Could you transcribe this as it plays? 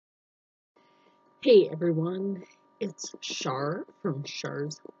Hey everyone, it's Shar from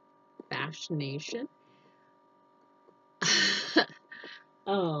Shar's Fascination. I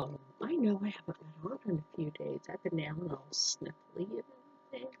know I haven't been on in a few days. I've been down all sniffly and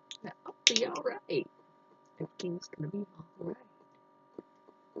everything. But I'll be alright. Everything's gonna be alright.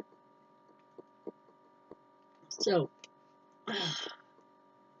 So,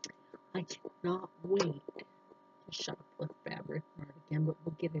 I cannot wait to shop with Fabric Mart again, but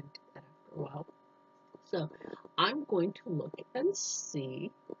we'll get into that after a while. So, I'm going to look and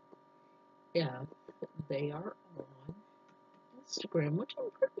see if they are on Instagram, which I'm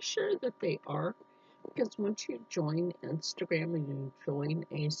pretty sure that they are, because once you join Instagram and you join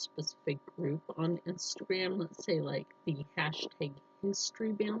a specific group on Instagram, let's say like the hashtag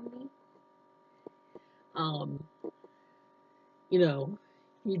history bounty, um, you know,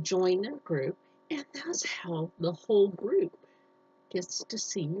 you join a group, and that's how the whole group gets to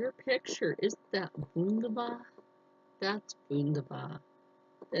see your picture. Isn't that wunderbar? That's wunderbar.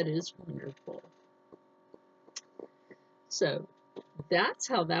 That is wonderful. So that's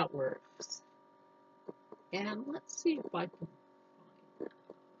how that works. And let's see if I can find them.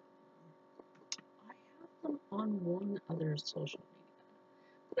 I have them on one other social media,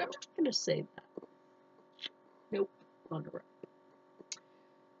 but I'm not going to say that. Nope, on the right.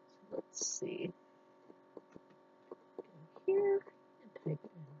 So let's see. Go here and type in.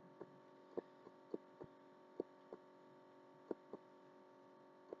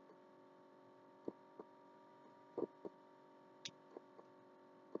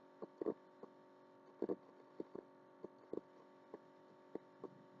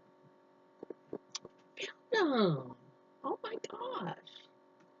 No. Oh my gosh.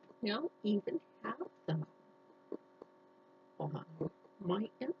 Now even have them on my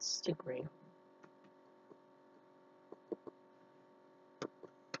Instagram.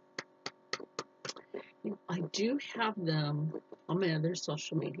 I do have them on my other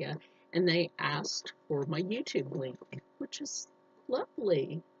social media, and they asked for my YouTube link, which is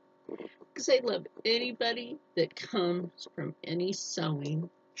lovely because I love anybody that comes from any sewing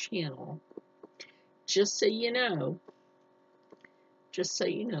channel. Just so you know,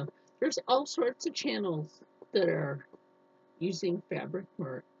 there's all sorts of channels that are using Fabric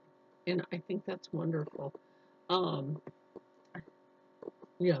Mart, and I think that's wonderful. Um,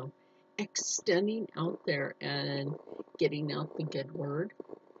 you know, extending out there and getting out the good word.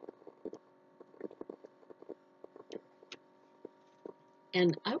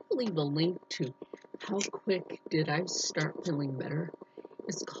 And I will leave a link to how quick did I start feeling better.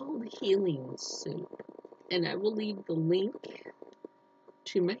 It's called Healing Soup, and I will leave the link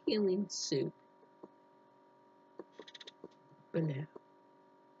to my healing soup below.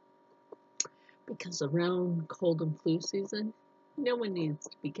 Because around cold and flu season, no one needs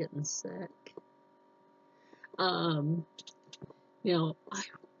to be getting sick. Now, I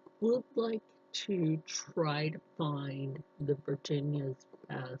would like to try to find the Virginia's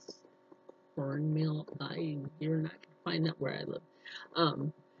Best cornmeal. You're not going to find that where I live.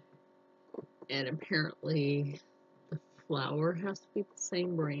 And apparently the flour has to be the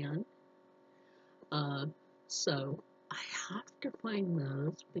same brand. So I have to find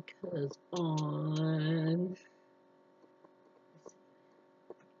those because on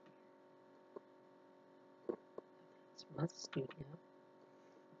my studio.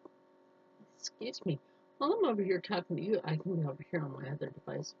 Excuse me. While I'm over here talking to you, I can be over here on my other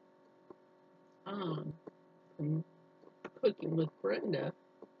device. I'm cooking with Brenda,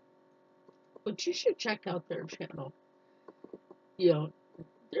 but you should check out their channel. You know,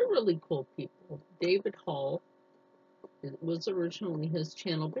 they're really cool people. David Hall, it was originally his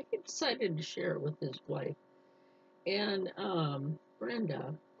channel, but he decided to share it with his wife. And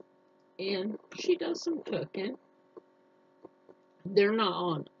Brenda, and she does some cooking. They're not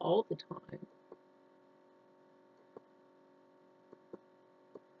on all the time,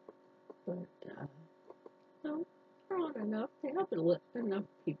 but no, they're on enough. They have enough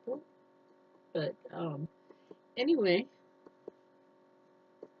people. But anyway,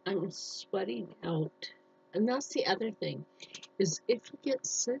 I'm sweating out, and that's the other thing: is if you get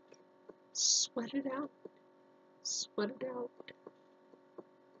sick, sweat it out. Sweat it out.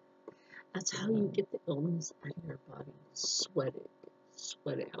 That's how you get the illness out of your body. Sweat it.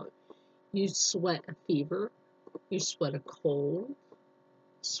 Sweat it out. You sweat a fever. You sweat a cold.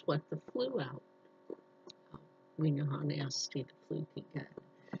 Sweat the flu out. Oh, we know how nasty the flu can get.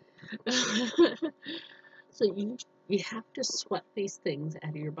 So you have to sweat these things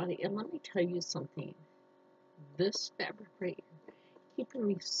out of your body. And let me tell you something. This fabric right here, keeping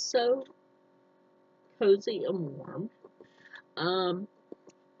me so cozy and warm,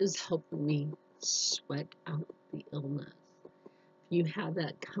 is helping me sweat out the illness. If you have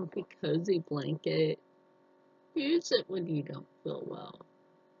that comfy, cozy blanket, use it when you don't feel well.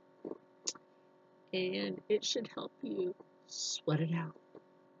 And it should help you sweat it out.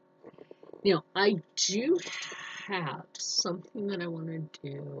 Now, I do have something that I want to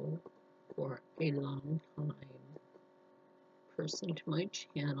do for a long time. Person to my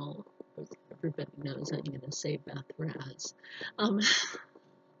channel, as everybody knows, I'm going to say Beth Raz,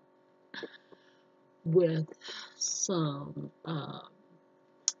 with some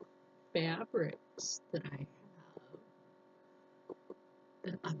fabrics that I have.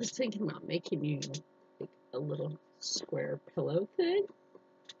 That I was thinking about making you like a little square pillow thing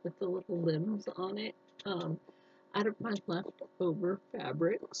with the little limbs on it, out of my leftover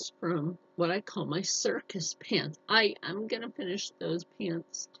fabrics from what I call my circus pants. I'm gonna finish those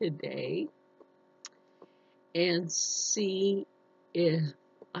pants today and see if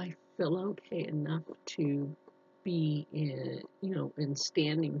I feel okay enough to be in, in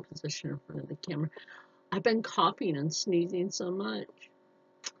standing position in front of the camera. I've been coughing and sneezing so much.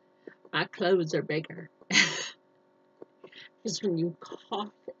 My clothes are bigger. Because when you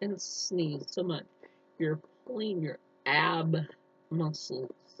cough and sneeze so much, you're pulling your ab muscles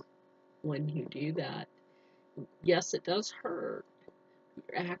when you do that. Yes, it does hurt.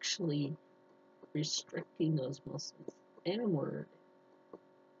 You're actually restricting those muscles inward.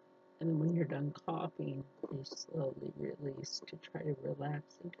 And then when you're done coughing, you slowly release to try to relax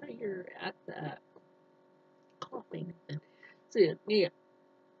until you're at that coughing. So, yeah.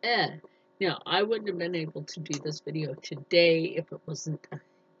 Now, I wouldn't have been able to do this video today if it wasn't,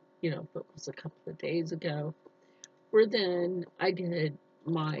 if it was a couple of days ago, where then I did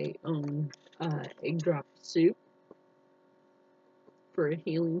my own egg drop soup for a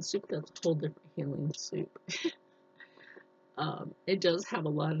healing soup. That's a whole different healing soup. It does have a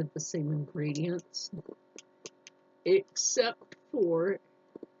lot of the same ingredients, except for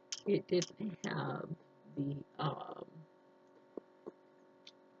it didn't have the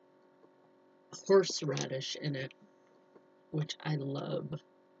horseradish in it, which I love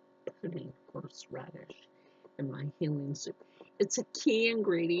putting horseradish in my healing soup. It's a key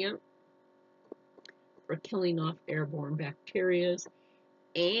ingredient for killing off airborne bacteria,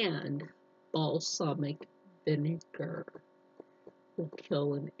 and balsamic vinegar will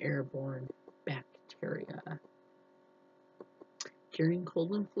kill an airborne bacteria during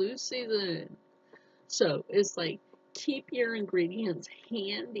cold and flu season. So it's like, keep your ingredients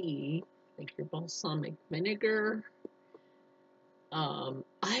handy, like your balsamic vinegar.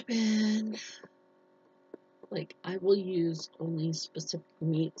 I've been like, I will use only specific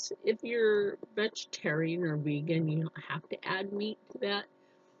meats. If you're vegetarian or vegan, you don't have to add meat to that.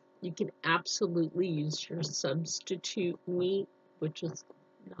 You can absolutely use your substitute meat, which is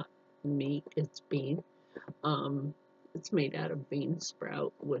not meat, it's bean. It's made out of bean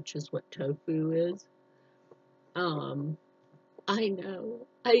sprout, which is what tofu is. I know.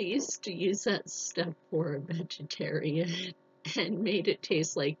 I used to use that stuff for a vegetarian and made it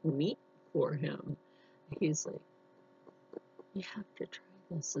taste like meat for him. He's like, you have to try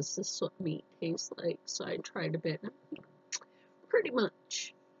this. Is this what meat tastes like? So I tried a bit. And I'm like, pretty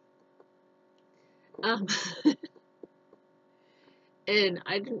much. And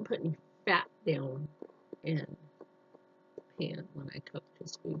I didn't put any fat down in the pan when I cooked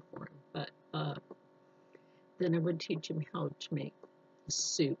his food for him. But then I would teach him how to make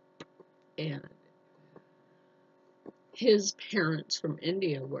soup. And his parents from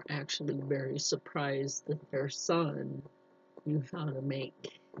India were actually very surprised that their son knew how to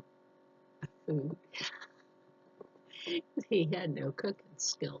make food. He had no cooking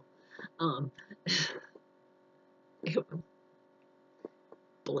skill. It was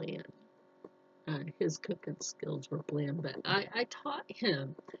bland. His cooking skills were bland, but I taught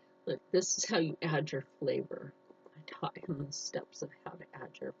him, look, this is how you add your flavor. I taught him the steps of how to add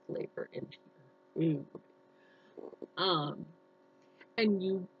your flavor into your food. And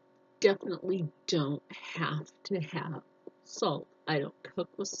you definitely don't have to have salt. I don't cook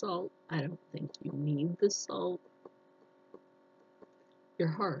with salt. I don't think you need the salt. Your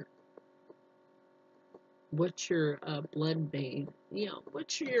heart. What's your blood vein?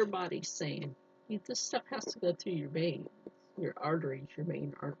 What's your body saying? This stuff has to go through your veins, your arteries, your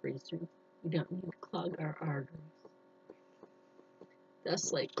main arteries. You don't need to clog our arteries.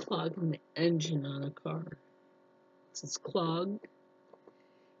 That's like clogging the engine on a car. Once it's clogged,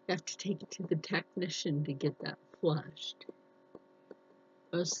 you have to take it to the technician to get that flushed.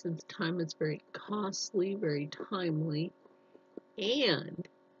 Most of the time it's very costly, very timely, and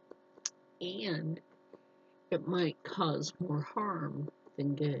it might cause more harm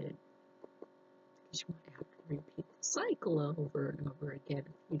than good. You might have to repeat the cycle over and over again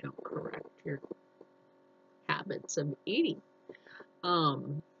if you don't correct your habits of eating.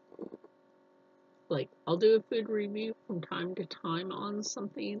 Like, I'll do a food review from time to time on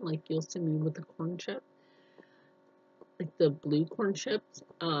something, like you'll see me with the corn chip, like the blue corn chips.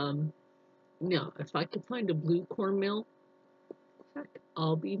 No, if I could find a blue cornmeal, heck,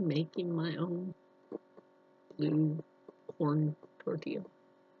 I'll be making my own blue corn tortilla.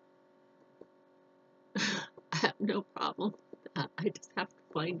 I have no problem with that. I just have to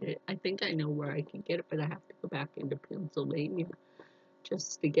find it. I think I know where I can get it, but I have to go back into Pennsylvania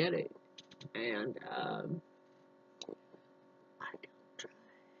just to get it. And I don't drive.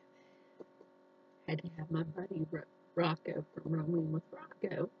 Had to have my buddy Rocco from Roaming with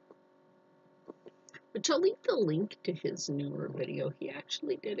Rocco, which I'll leave the link to his newer video. He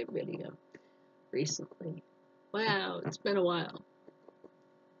actually did a video recently. Wow, it's been a while.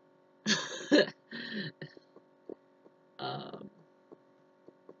 um,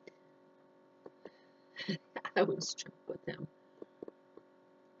 I was joking with him.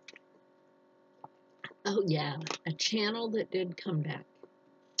 Oh yeah, a channel that did come back.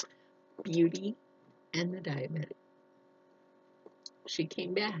 Beauty and the Diabetic. She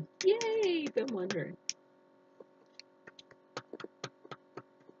came back. Yay! Been wondering.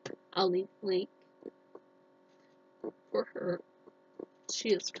 I'll leave a link for her.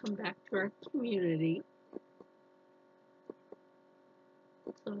 She has come back to our community.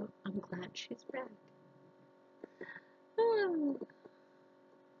 So I'm glad she's back.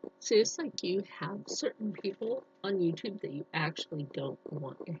 See, it's like you have certain people on YouTube that you actually don't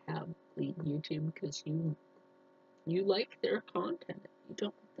want to have leave YouTube because you like their content. You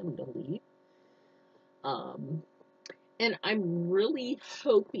don't want them to leave. And I'm really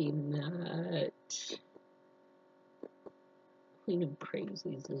hoping that Queen of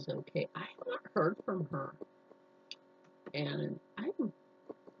Crazies is okay. I haven't heard from her, and I'm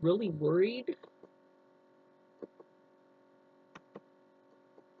really worried.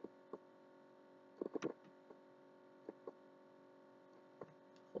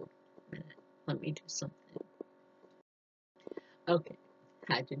 Hold on a minute. Let me do something. Okay,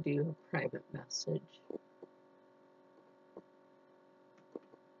 had to do a private message.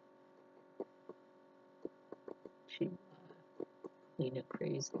 To Queen of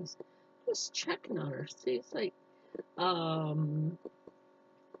Crazies. Just checking on her. See, it's like, Mona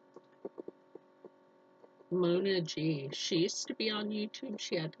G. She used to be on YouTube.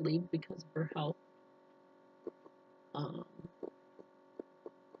 She had to leave because of her health.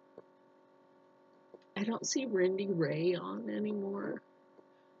 I don't see Randy Ray on anymore.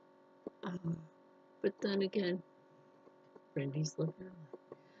 But then again, Randy's living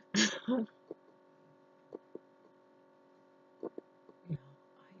her life. Yeah,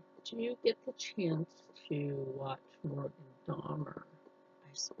 I do get the chance to watch Morgan Dahmer.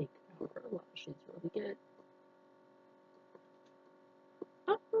 I speak about her a lot. She's really good.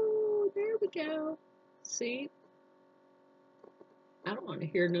 Oh, there we go. See? I don't want to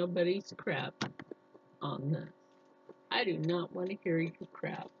hear nobody's crap on this. I do not want to hear your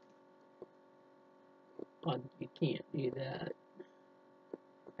crap. On you can't do that.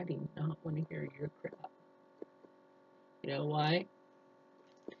 I do not want to hear your crap. You know why?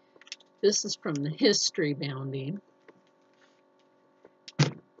 This is from the history bounding.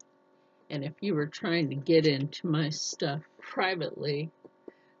 And if you were trying to get into my stuff privately,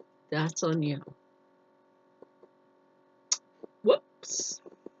 that's on you. Whoops.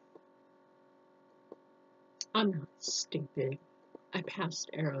 I'm not stupid. I passed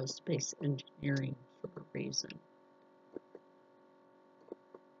aerospace engineering for a reason.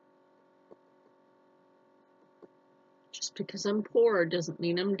 Just because I'm poor doesn't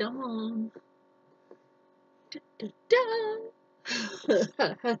mean I'm dumb. Da, da,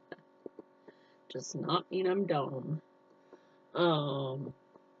 da. Does not mean I'm dumb. Are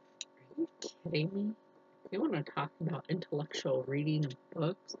you kidding me? You want to talk about intellectual reading of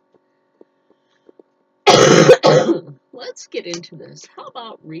books? Let's get into this. How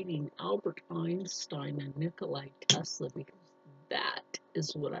about reading Albert Einstein and Nikola Tesla? Because that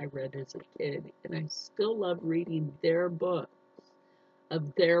is what I read as a kid, and I still love reading their books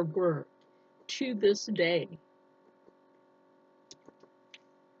of their work to this day.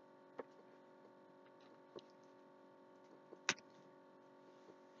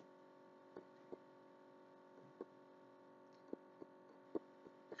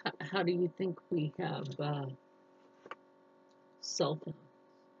 How do you think we have cell phones?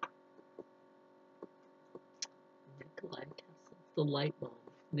 Nikola Tesla, the light bulb,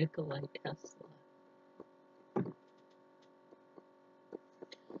 Nikola Tesla.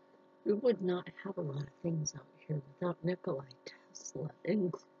 we would not have a lot of things out here without Nikola Tesla,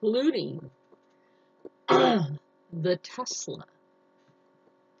 including the Tesla.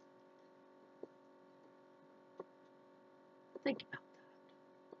 Think about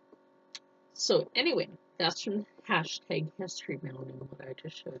that. So anyway, that's from hashtag History Mounting, what I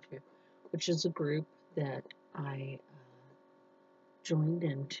just showed you, which is a group that I joined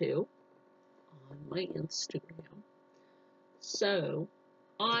into on my Instagram. So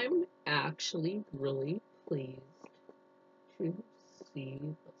I'm actually really pleased to see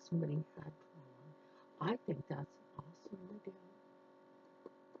what somebody had drawn. I think that's an awesome idea.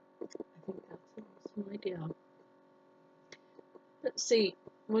 I think that's an awesome idea. But see,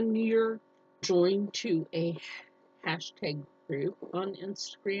 when you're joined to a hashtag group on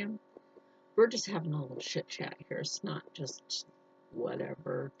Instagram, we're just having a little chit chat here. It's not just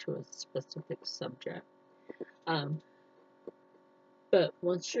whatever to a specific subject. But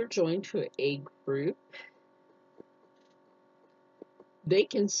once you're joined to a group, they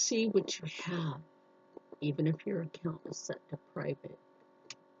can see what you have, even if your account is set to private.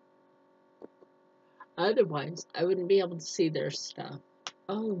 Otherwise, I wouldn't be able to see their stuff.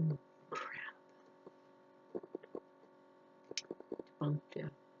 Oh, crap. Debunked you.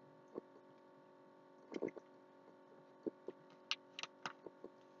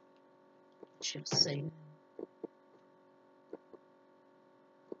 Just saying.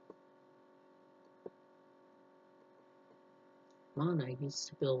 I used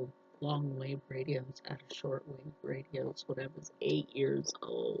to build long wave radios out of short wave radios when I was 8 years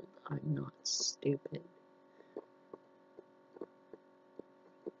old. I'm not stupid.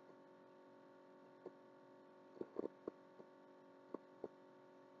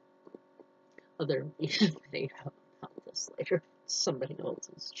 There will be a video about this later. Somebody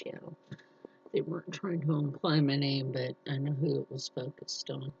else's channel. They weren't trying to imply my name, but I know who it was focused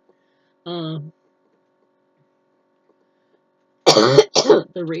on.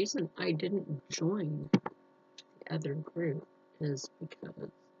 The reason I didn't join the other group is because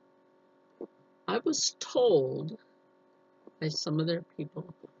I was told by some of their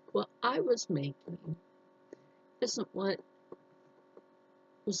people what I was making isn't what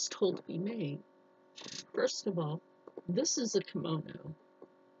was told to be made. First of all, this is a kimono.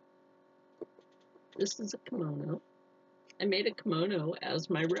 This is a kimono. I made a kimono as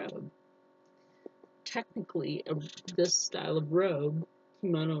my robe. Technically, this style of robe,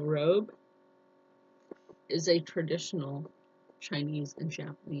 kimono robe, is a traditional Chinese and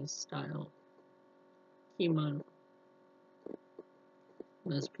Japanese style kimono.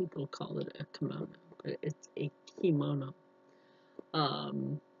 Most people call it a kimono, but it's a kimono.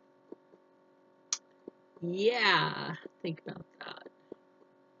 Yeah, think about that.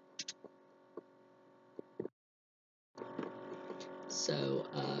 So,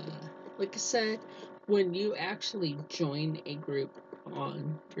 like I said, when you actually join a group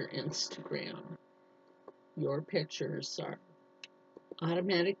on your Instagram, your pictures are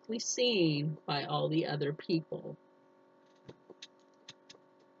automatically seen by all the other people.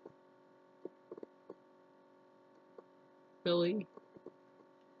 Really?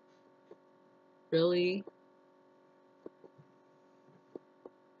 Really?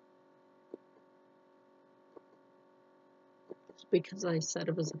 Because I said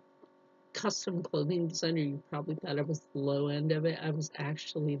it was a custom clothing designer, you probably thought I was the low end of it. I was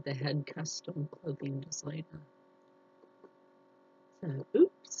actually the head custom clothing designer. So,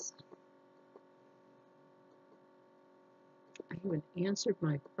 oops. I even answered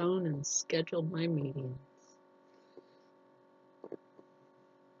my phone and scheduled my meetings.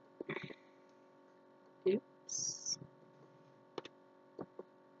 Oops.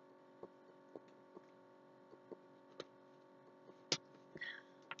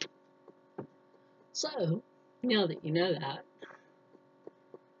 So, now that you know that,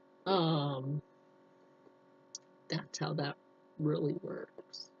 that's how that really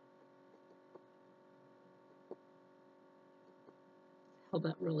works. How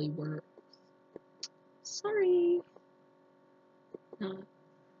that really works. Sorry.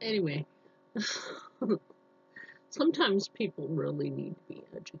 Anyway, sometimes people really need to be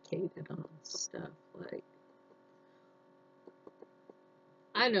educated on stuff. Like,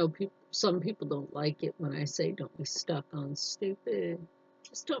 I know some people don't like it when I say don't be stuck on stupid.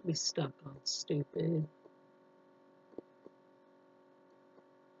 Just don't be stuck on stupid.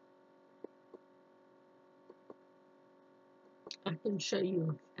 I can show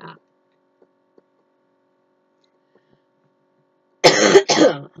you a fact.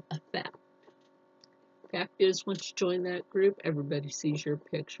 A fact. Fact is, once you join that group, everybody sees your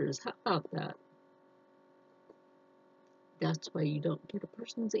pictures. How about that? That's why you don't get a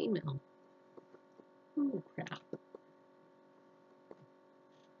person's email. Oh, crap.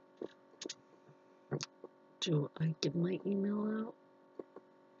 Do I give my email out?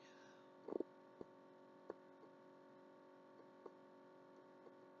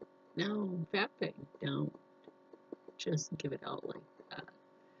 No, in fact, I don't just give it out like that.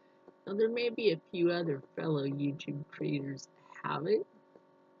 Now, there may be a few other fellow YouTube creators that have it.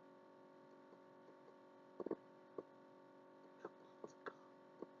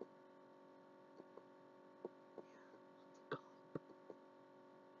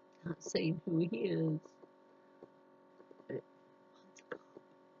 Not saying who he is. But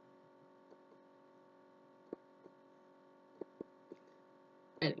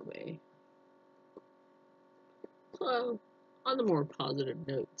anyway, so on the more positive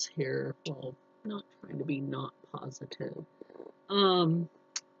notes here, well, not trying to be not positive.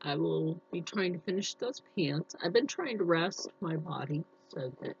 I will be trying to finish those pants. I've been trying to rest my body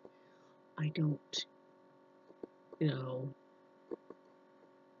so that I don't, you know,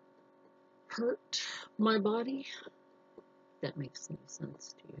 hurt my body. If that makes any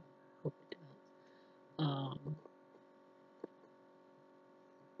sense to you. Hope it does.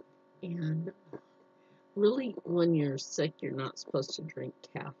 And really, when you're sick, you're not supposed to drink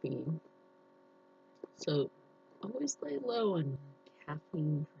caffeine. So always lay low on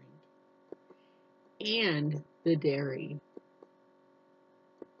caffeine drink and the dairy,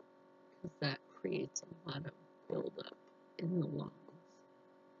 because that creates a lot of buildup in the lungs.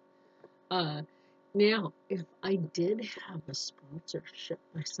 Now, if I did have a sponsorship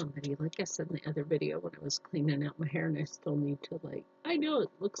by somebody, like I said in the other video when I was cleaning out my hair, and I still need to, like, I know it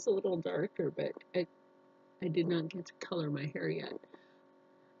looks a little darker, but I did not get to color my hair yet.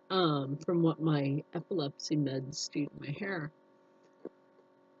 From what my epilepsy meds do to my hair,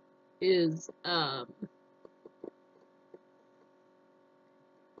 is,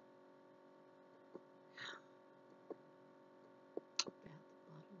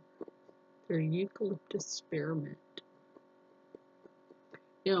 their eucalyptus spearmint.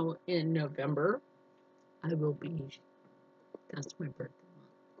 You know, in November, I will be, that's my birthday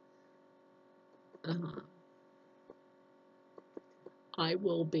month. I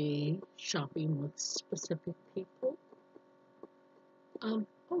will be shopping with specific people. Oh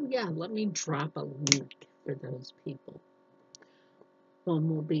yeah, let me drop a link for those people. One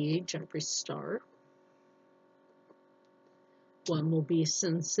will be Jeffree Star. One will be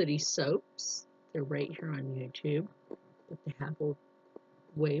Sin City Soaps. They're right here on YouTube, but they have a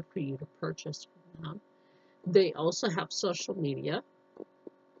way for you to purchase from them. They also have social media,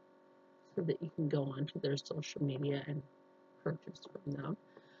 so that you can go onto their social media and purchase from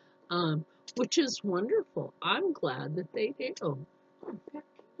them, which is wonderful. I'm glad that they do. In fact,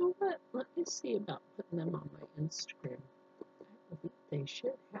 you know what? Let me see about putting them on my Instagram. I believe they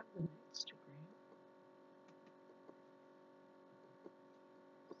should have an Instagram.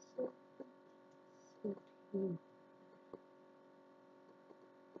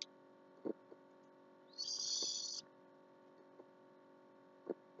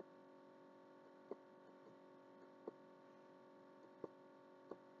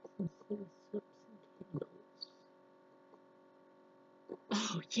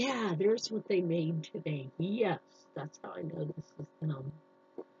 Oh yeah, there's what they made today. Yes, that's how I know this is them.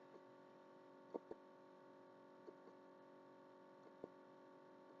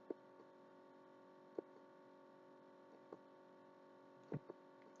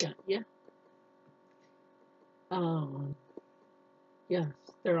 Got ya. Yes,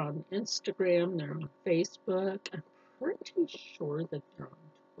 they're on Instagram, they're on Facebook. I'm pretty sure that they're on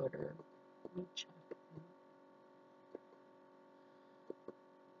Twitter. Let me check.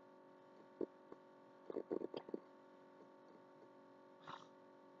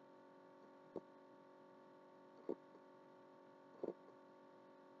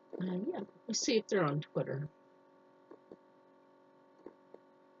 Yeah, let's see if they're on Twitter.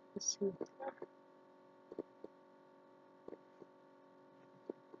 Let's see if they are.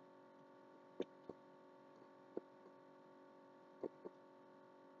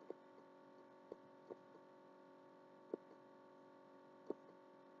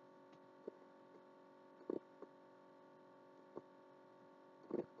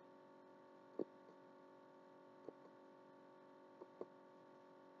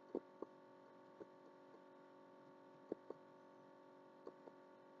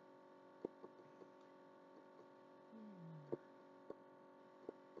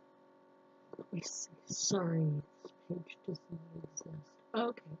 Let me see. Sorry, this page does not exist.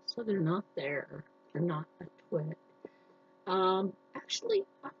 Okay, so they're not there. They're not a twit. Actually,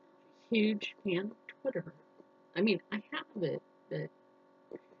 I'm not a huge fan of Twitter. I mean, I have have it, but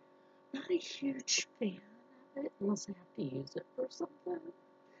not a huge fan of it unless I have to use it for something.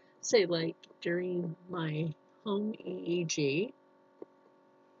 Say like during my home EEG,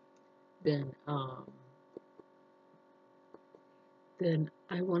 then then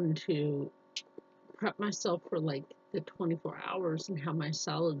I wanted to prep myself for like the 24 hours and have my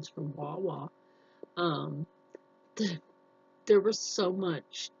salads from Wawa. Um, there was so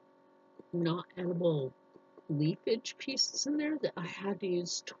much not edible leafage pieces in there that I had to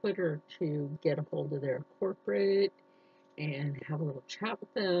use Twitter to get a hold of their corporate and have a little chat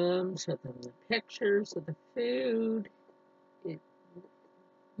with them, show them the pictures of the food.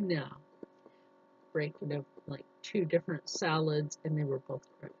 No, breaking up like 2 different salads, and they were both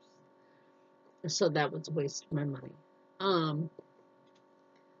gross. So that was a waste of my money.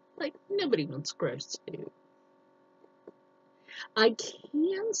 Like nobody wants gross food. I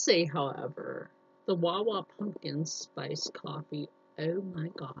can say, however, the Wawa pumpkin spice coffee. Oh my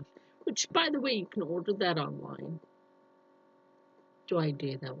gosh! Which, by the way, you can order that online. Do I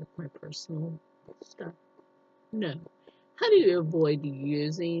do that with my personal stuff? No. How do you avoid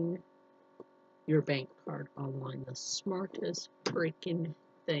using your bank card online? The smartest freaking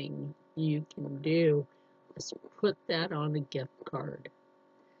thing you can do is put that on a gift card.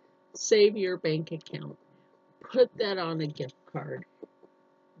 Save your bank account. Put that on a gift card.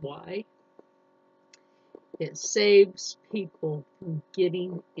 Why? It saves people from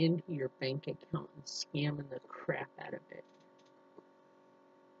getting into your bank account and scamming the crap out of it.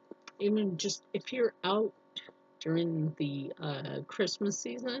 Even just if you're out during the Christmas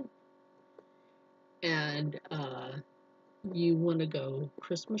season and you want to go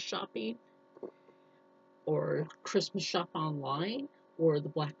Christmas shopping or Christmas shop online or the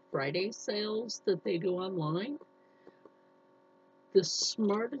Black Friday sales that they do online, the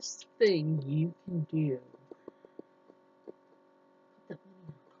smartest thing you can do, put that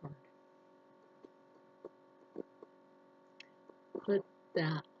money on a card. Put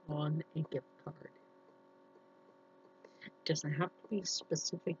that on a gift card. It doesn't have to be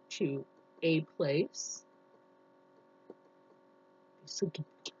specific to a place. It's a gift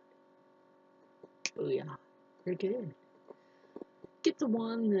card. Oh yeah, you're good. Get the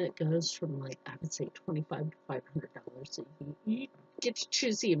one that goes from like I would say $25 to $500. So you get to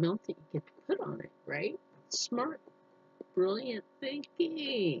choose the amount that you get to put on it, right? Smart, brilliant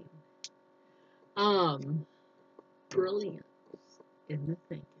thinking. Brilliance in the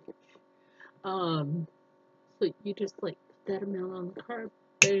thinking. So you just like put that amount on the card,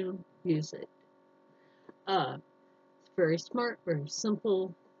 boom, use it. It's very smart, very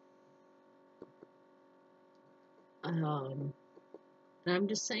simple. And I'm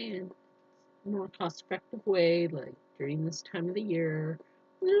just saying, more cost-effective way, like during this time of the year.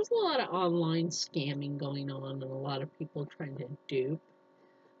 There's a lot of online scamming going on and a lot of people trying to dupe.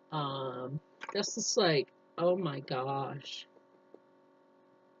 That's just like, oh my gosh.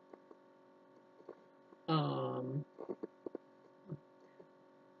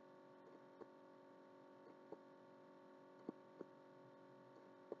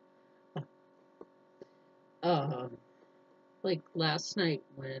 Like last night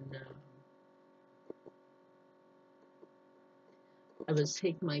when I was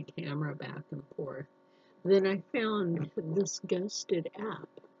taking my camera back and forth, then I found this ghosted app.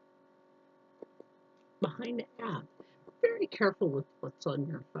 Behind the app, very careful with what's on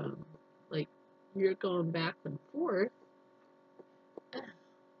your phone. Like you're going back and forth. Did they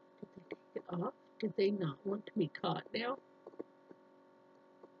take it off? Did they not want to be caught now?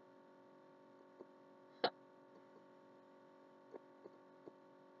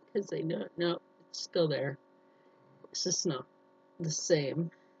 Because they know, no, it's still there. It's just not the same.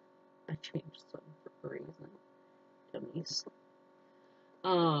 I changed some for a reason. Dummies.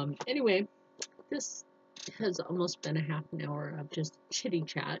 Anyway, this has almost been a half an hour of just chitty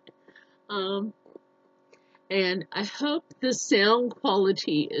chat. And I hope the sound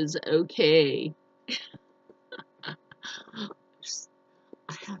quality is okay. I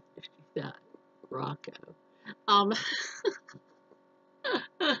have to do that, Rocco. Oh.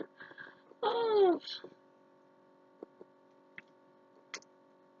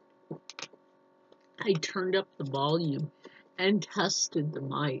 I turned up the volume and tested the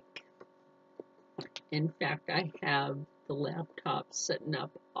mic. In fact, I have the laptop sitting up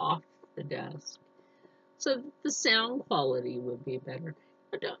off the desk so that the sound quality would be better.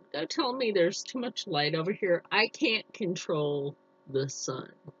 But don't tell me there's too much light over here. I can't control the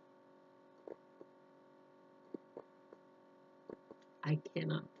sun. I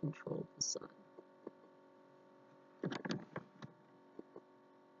cannot control the sun.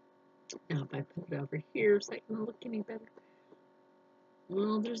 Now, if I put it over here, is that going to look any better?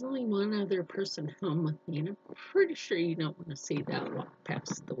 Well, there's only one other person home with me, and I'm pretty sure you don't want to see that walk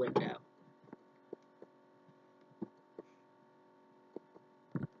past the window.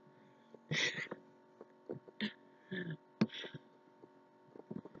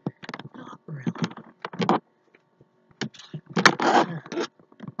 Not really.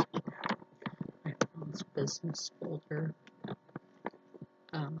 My phone's business folder.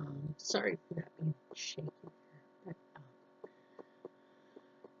 Sorry for that being shaky. But,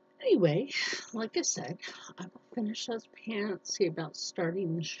 anyway, like I said, I will finish those pants, see about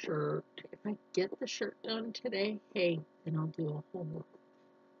starting the shirt. If I get the shirt done today, hey, then I'll do a whole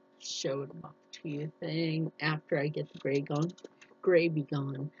show it off to you thing after I get the gravy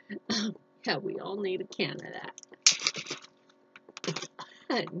gone. Yeah, we all need a can of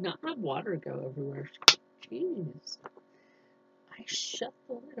that. Not have water go everywhere. Jeez. I shut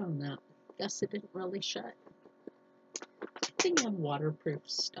the lid on that. Guess it didn't really shut. I think I have waterproof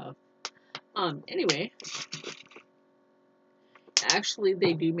stuff. Anyway. Actually,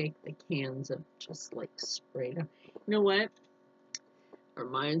 they do make the cans of just like sprayed up. You know what?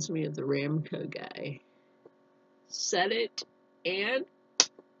 Reminds me of the Ramco guy. Set it and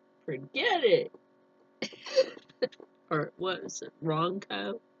forget it. Or what was it?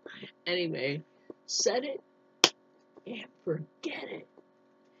 Ronco? Anyway, set it and forget it.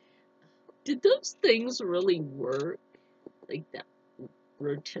 Did those things really work? Like that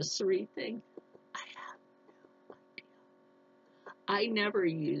rotisserie thing? I have no idea. I never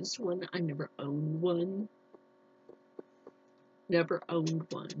used one. I never owned one. Never owned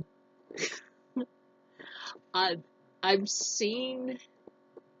one. I've seen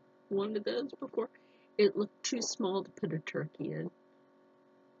one of those before. It looked too small to put a turkey in.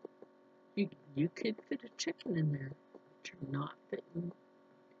 You could fit a chicken in there, but you're not fitting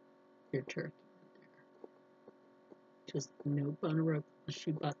your turkey in there. Just no bone of rope unless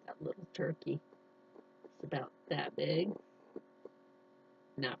you bought that little turkey. It's about that big.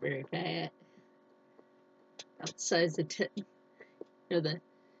 Not very fat. About the size of the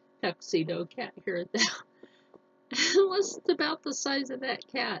tuxedo cat here at the unless it's about the size of that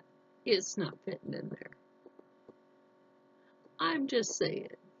cat, it's not fitting in there. I'm just saying.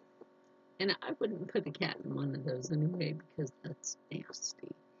 And I wouldn't put a cat in one of those anyway because that's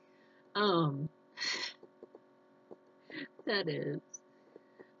nasty. That is.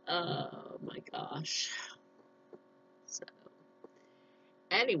 Oh my gosh. So,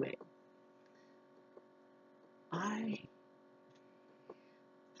 anyway,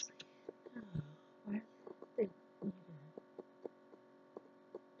 where did they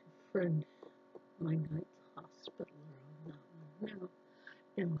friend my night's hospitaler on that one?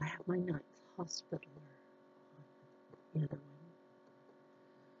 No, I have my night's hospitaler on the other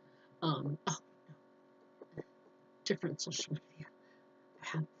one. Oh, no. Different social media. I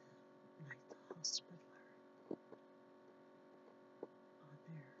have night's hospitaler on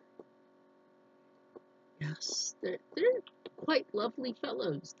there. Yes, they're quite lovely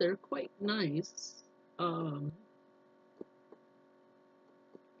fellows. They're quite nice. And,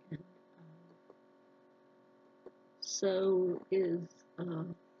 so is the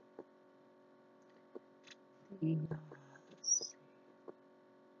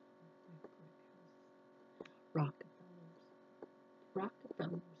Rockefellers nice.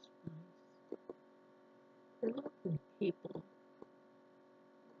 They're lovely people.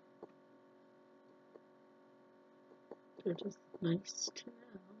 They're just nice to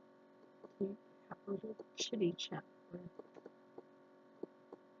know. To have a little chitty chat with.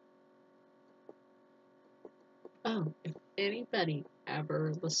 Oh, if anybody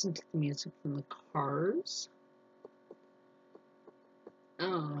ever listened to the music from the Cars,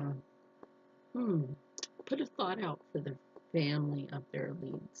 put a thought out for the family of their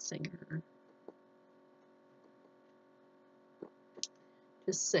lead singer.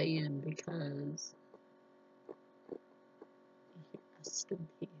 Just saying, because rest in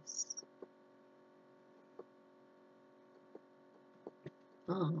peace.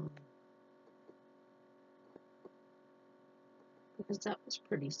 Because that was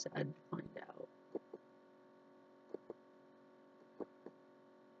pretty sad to find out.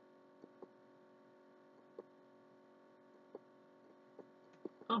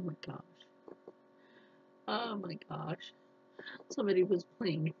 Oh my gosh. Oh my gosh. Somebody was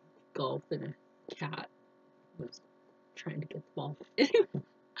playing golf and a cat was trying to get the ball.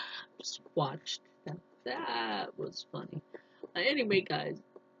 Just watched that. That was funny. Anyway, guys,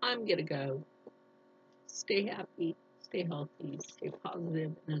 I'm gonna go. Stay happy, stay healthy, stay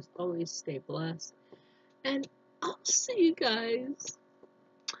positive, and as always, stay blessed. And I'll see you guys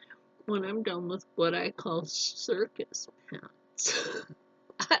when I'm done with what I call circus pants.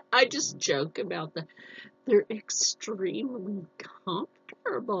 I just joke about that. They're extremely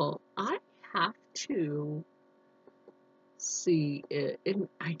comfortable. I have to see it. And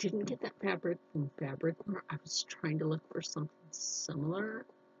I didn't get that fabric from Fabric Mart. I was trying to look for something similar,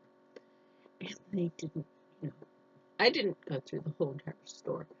 and they didn't, you know, I didn't go through the whole entire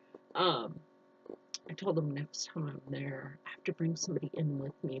store. I told them next time I'm there, I have to bring somebody in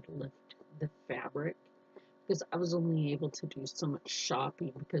with me to lift the fabric because I was only able to do so much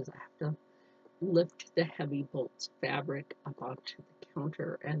shopping because I have to lift the heavy bolts fabric up onto the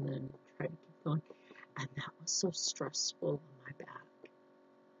counter and then try to keep going. And that was so stressful on my back.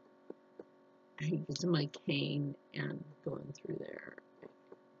 I using my cane and going through there.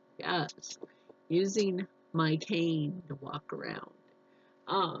 Yes, using my cane to walk around.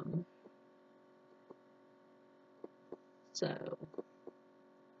 So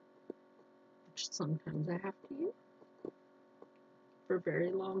sometimes I have to use for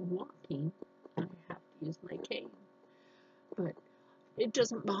very long walking. I have to use my cane, but it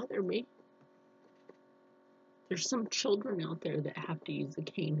doesn't bother me. There's some children out there that have to use a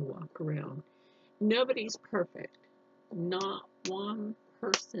cane to walk around. Nobody's perfect. Not one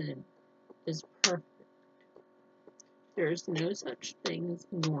person is perfect. There's no such thing as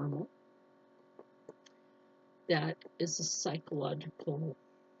normal. That is a psychological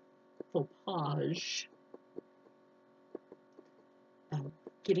faux pas of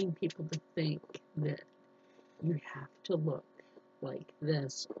getting people to think that you have to look like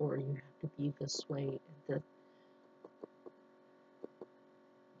this or you have to be this way.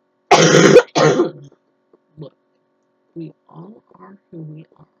 Look, we all are who we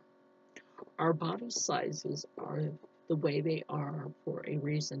are. Our body sizes are the way they are for a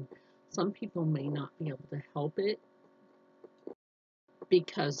reason. Some people may not be able to help it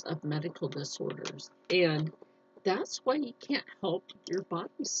because of medical disorders. And that's why you can't help your body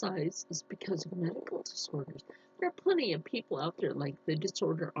size is because of medical disorders. There are plenty of people out there like the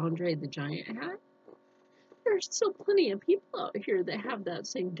disorder Andre the Giant had. There's still plenty of people out here that have that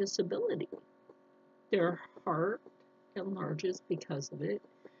same disability. Their heart enlarges because of it.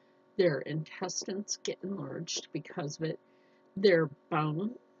 Their intestines get enlarged because of it. Their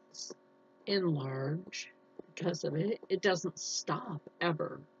bones enlarge because of it. It doesn't stop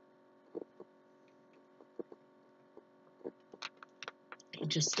ever. It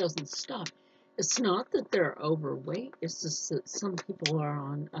just doesn't stop. It's not that they're overweight. It's just that some people are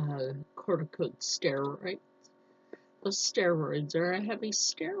on corticosteroids. Those steroids are a heavy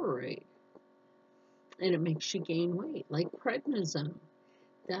steroid, and it makes you gain weight, like prednisone.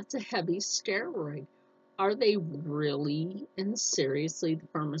 That's a heavy steroid. Are they really and seriously the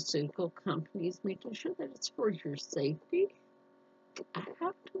pharmaceutical companies making sure that it's for your safety? I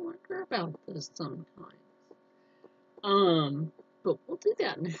have to wonder about this sometimes. But we'll do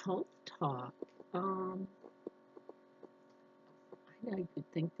that in Health Talk. I know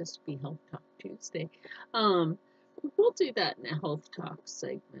you'd think this would be Health Talk Tuesday. We'll do that in a Health Talk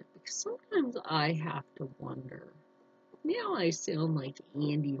segment because sometimes I have to wonder. Now I sound like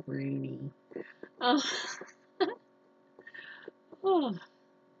Andy Rooney. Oh,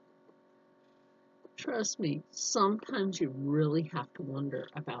 trust me, sometimes you really have to wonder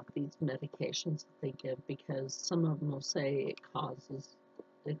about these medications that they give because some of them will say it causes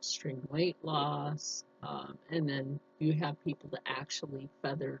extreme weight loss, and then you have people that actually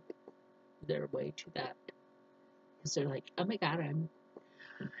feather their way to that because they're like, oh my God,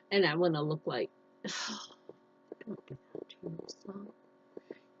 and I want to look like, don't do that to yourself.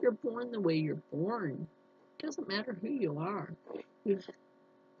 You're born the way you're born. It doesn't matter who you are.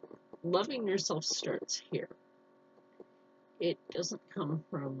 Loving yourself starts here. It doesn't come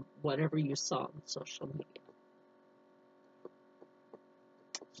from whatever you saw on social media.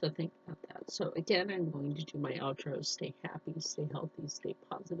 So think about that. So again, I'm going to do my outro. Stay happy, stay healthy, stay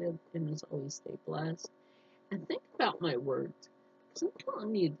positive, and as always, stay blessed. And think about my words, because I'm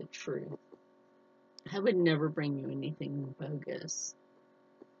telling you the truth. I would never bring you anything bogus.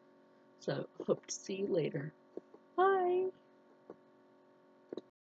 So hope to see you later. Bye.